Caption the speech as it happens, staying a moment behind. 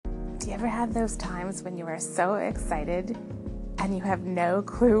you ever have those times when you are so excited and you have no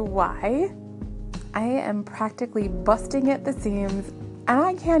clue why? I am practically busting at the seams and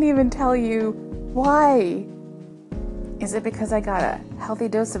I can't even tell you why. Is it because I got a healthy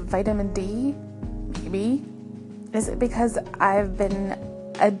dose of vitamin D? Maybe. Is it because I've been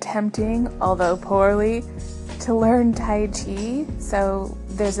attempting, although poorly, to learn Tai Chi? So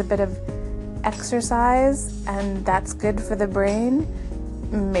there's a bit of exercise and that's good for the brain?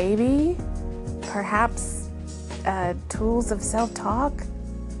 Maybe. Perhaps tools of self-talk?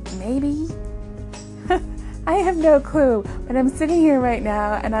 Maybe. I have no clue, but I'm sitting here right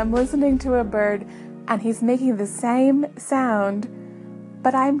now and I'm listening to a bird and he's making the same sound,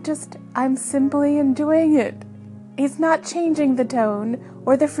 but I'm simply enjoying it. He's not changing the tone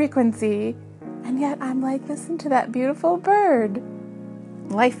or the frequency, and yet I'm like, listen to that beautiful bird.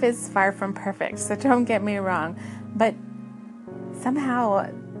 Life is far from perfect, so don't get me wrong, but somehow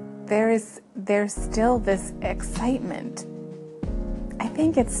there's still this excitement. I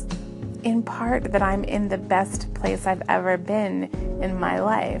think it's in part that I'm in the best place I've ever been in my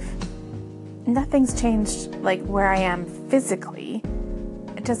life. Nothing's changed like where I am physically,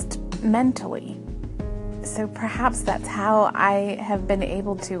 just mentally. So perhaps that's how I have been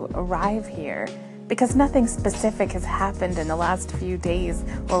able to arrive here, because nothing specific has happened in the last few days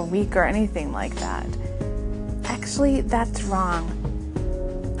or week or anything like that. Actually, that's wrong.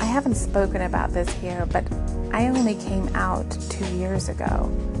 I haven't spoken about this here, but I only came out 2 years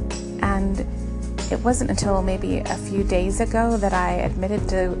ago. And it wasn't until maybe a few days ago that I admitted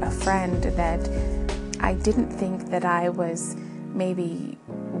to a friend that I didn't think that I was maybe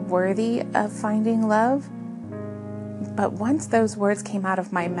worthy of finding love. But once those words came out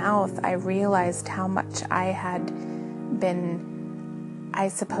of my mouth, I realized how much I had been, I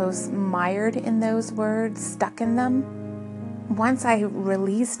suppose, mired in those words, stuck in them. Once I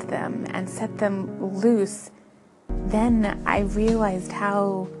released them and set them loose, then I realized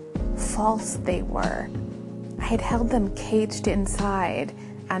how false they were. I had held them caged inside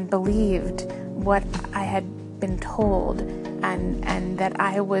and believed what I had been told, and that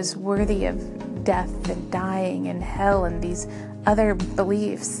I was worthy of death and dying and hell and these other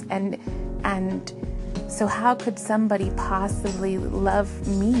beliefs, and so how could somebody possibly love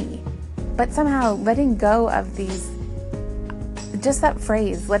me? But somehow letting go of these, just that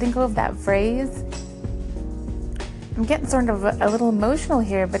phrase, letting go of that phrase, I'm getting sort of a little emotional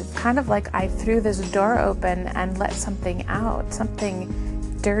here, but it's kind of like I threw this door open and let something out, something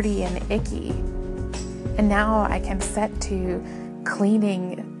dirty and icky. And now I can set to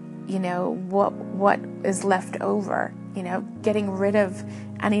cleaning, what is left over, getting rid of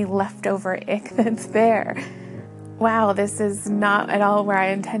any leftover ick that's there. Wow, this is not at all where I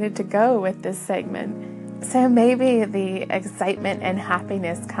intended to go with this segment. So maybe the excitement and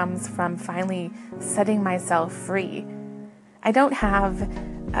happiness comes from finally setting myself free. I don't have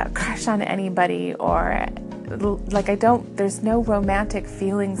a crush on anybody, or there's no romantic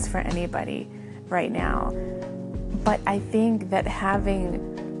feelings for anybody right now. But I think that having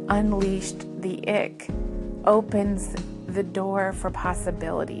unleashed the ick opens the door for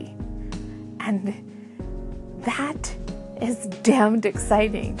possibility. And that is damned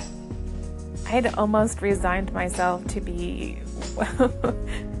exciting. I had almost resigned myself to be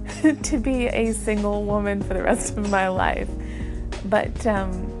a single woman for the rest of my life. But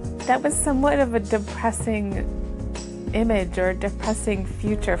that was somewhat of a depressing image or a depressing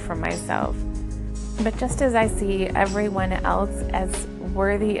future for myself. But just as I see everyone else as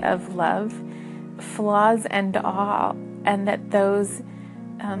worthy of love, flaws and all, and that those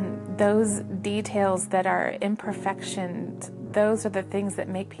details that are imperfections, those are the things that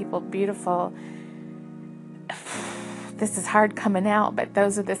make people beautiful. This is hard coming out, but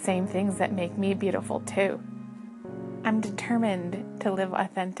those are the same things that make me beautiful too. I'm determined to live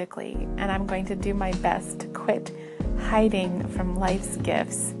authentically, and I'm going to do my best to quit hiding from life's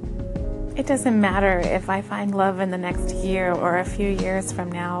gifts. It doesn't matter if I find love in the next year or a few years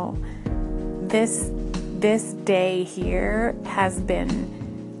from now. This day here has been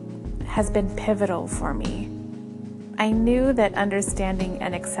pivotal for me. I knew that understanding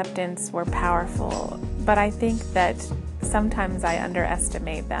and acceptance were powerful, but I think that sometimes I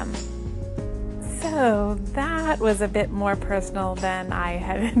underestimate them. So that was a bit more personal than I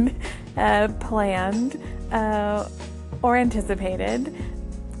had planned or anticipated.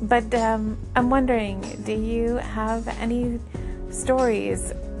 But I'm wondering, do you have any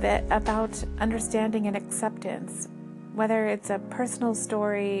stories about understanding and acceptance? Whether it's a personal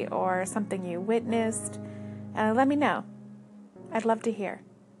story or something you witnessed, let me know. I'd love to hear.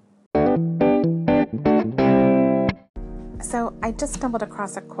 So I just stumbled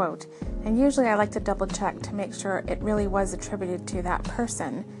across a quote, and usually I like to double check to make sure it really was attributed to that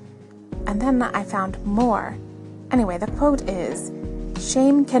person. And then I found more. Anyway, the quote is,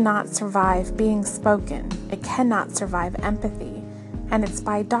 "Shame cannot survive being spoken. It cannot survive empathy." And it's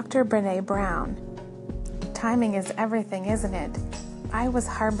by Dr. Brené Brown. Timing is everything, isn't it? I was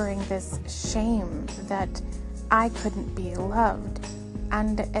harboring this shame that I couldn't be loved.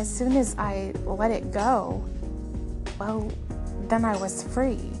 And as soon as I let it go, well, then I was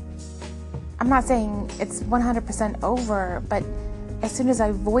free. I'm not saying it's 100% over, but as soon as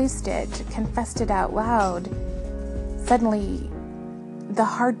I voiced it, confessed it out loud, suddenly the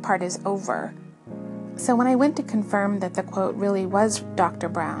hard part is over. So when I went to confirm that the quote really was Dr.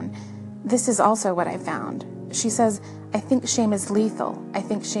 Brown, this is also what I found. She says, "I think shame is lethal. I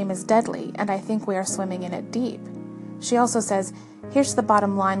think shame is deadly, and I think we are swimming in it deep." She also says, "Here's the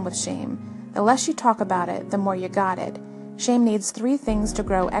bottom line with shame. The less you talk about it, the more you got it. Shame needs 3 things to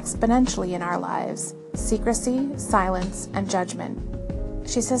grow exponentially in our lives: secrecy, silence, and judgment."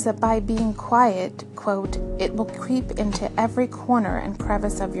 She says that by being quiet, quote, "it will creep into every corner and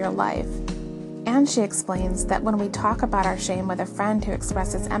crevice of your life." And she explains that when we talk about our shame with a friend who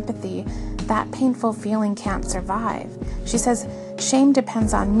expresses empathy, that painful feeling can't survive. She says, "Shame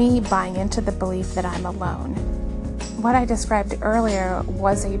depends on me buying into the belief that I'm alone." What I described earlier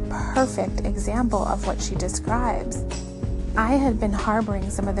was a perfect example of what she describes. I had been harboring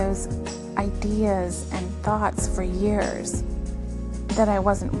some of those ideas and thoughts for years, that I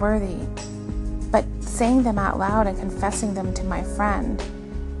wasn't worthy, but saying them out loud and confessing them to my friend,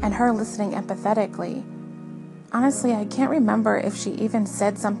 and her listening empathetically. Honestly, I can't remember if she even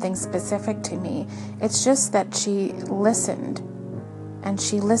said something specific to me. It's just that she listened, and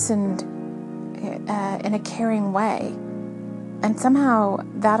she listened in a caring way. And somehow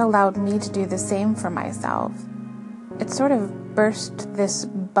that allowed me to do the same for myself. It sort of burst this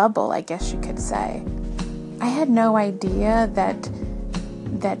bubble, I guess you could say. I had no idea that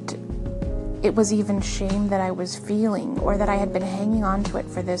it was even shame that I was feeling, or that I had been hanging on to it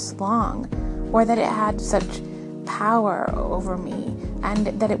for this long, or that it had such power over me, and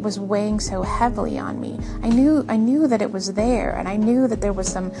that it was weighing so heavily on me. I knew that it was there, and I knew that there was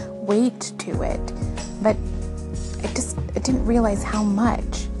some weight to it, but I didn't realize how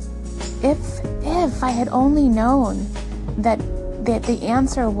much. If I had only known that the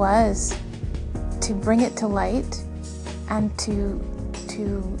answer was to bring it to light and to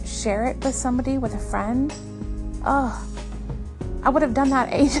share it with somebody, with a friend, I would have done that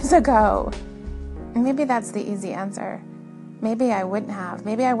ages ago. Maybe that's the easy answer. Maybe I wouldn't have.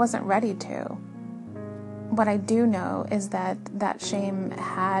 Maybe I wasn't ready to. What I do know is that shame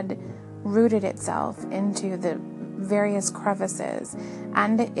had rooted itself into the various crevices,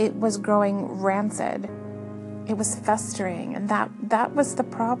 and it was growing rancid. It was festering, and that was the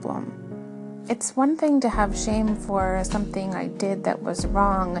problem. It's one thing to have shame for something I did that was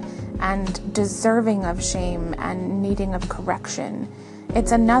wrong and deserving of shame and needing of correction.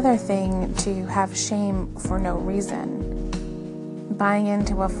 It's another thing to have shame for no reason, buying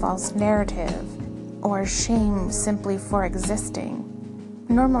into a false narrative, or shame simply for existing.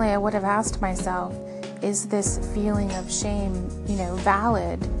 Normally I would have asked myself, is this feeling of shame,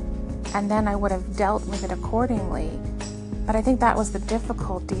 valid? And then I would have dealt with it accordingly. But I think that was the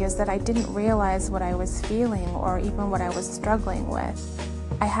difficulty, is that I didn't realize what I was feeling or even what I was struggling with.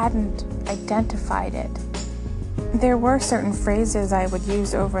 I hadn't identified it. There were certain phrases I would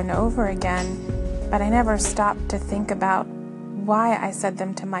use over and over again, but I never stopped to think about why I said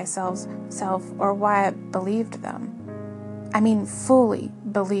them to myself or why I believed them. I mean, fully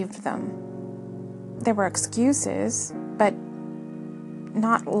believed them. There were excuses, but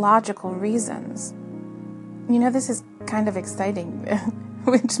not logical reasons. This is kind of exciting,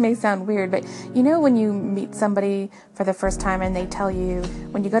 which may sound weird, but when you meet somebody for the first time and they tell you,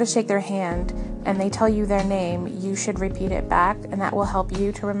 when you go to shake their hand and they tell you their name, you should repeat it back, and that will help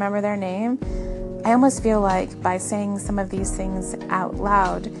you to remember their name. I almost feel like by saying some of these things out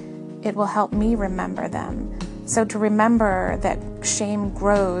loud, it will help me remember them. So to remember that shame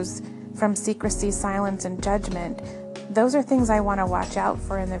grows from secrecy, silence, and judgment, those are things I want to watch out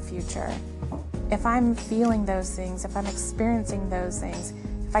for in the future. If I'm feeling those things, if I'm experiencing those things,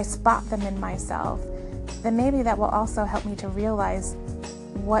 if I spot them in myself, then maybe that will also help me to realize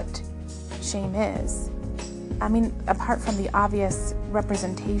what shame is. I mean, apart from the obvious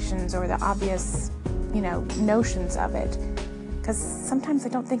representations or the obvious, notions of it, because sometimes I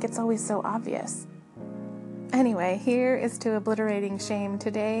don't think it's always so obvious. Anyway, here is to obliterating shame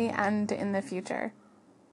today and in the future.